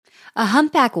A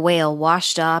humpback whale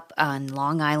washed up on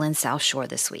Long Island's South Shore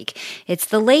this week. It's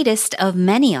the latest of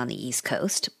many on the East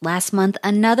Coast. Last month,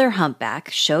 another humpback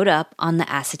showed up on the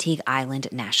Assateague Island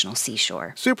National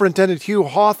Seashore. Superintendent Hugh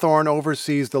Hawthorne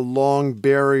oversees the Long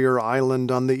Barrier Island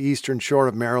on the eastern shore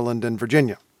of Maryland and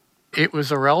Virginia. It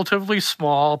was a relatively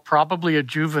small, probably a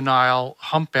juvenile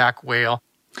humpback whale.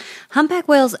 Humpback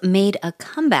whales made a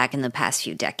comeback in the past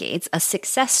few decades, a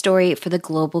success story for the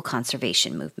global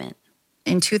conservation movement.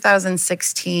 In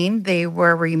 2016, they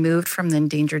were removed from the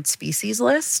endangered species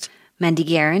list. Mandy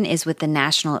Guerin is with the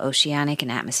National Oceanic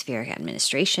and Atmospheric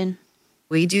Administration.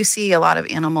 We do see a lot of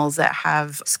animals that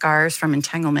have scars from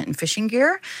entanglement in fishing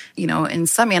gear, and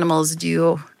some animals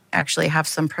do actually have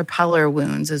some propeller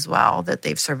wounds as well that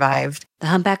they've survived. The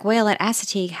humpback whale at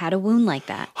Assateague had a wound like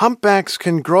that. Humpbacks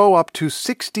can grow up to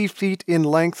 60 feet in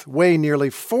length, weigh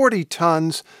nearly 40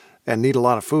 tons, and need a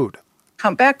lot of food.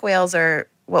 Humpback whales are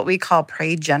what we call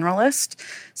prey generalist.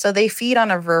 So they feed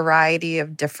on a variety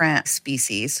of different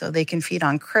species. So they can feed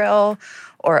on krill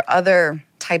or other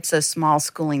types of small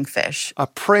schooling fish. A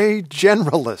prey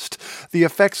generalist. The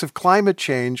effects of climate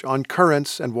change on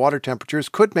currents and water temperatures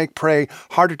could make prey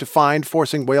harder to find,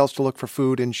 forcing whales to look for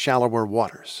food in shallower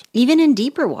waters. Even in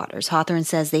deeper waters, Hawthorne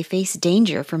says they face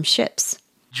danger from ships.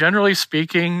 Generally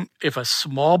speaking, if a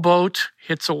small boat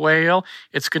hits a whale,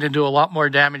 it's going to do a lot more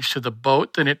damage to the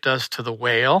boat than it does to the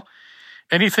whale.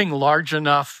 Anything large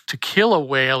enough to kill a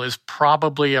whale is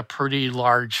probably a pretty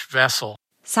large vessel.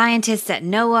 Scientists at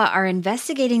NOAA are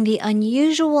investigating the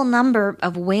unusual number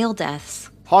of whale deaths.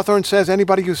 Hawthorne says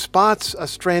anybody who spots a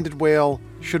stranded whale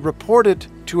should report it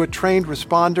to a trained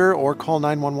responder or call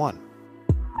 911.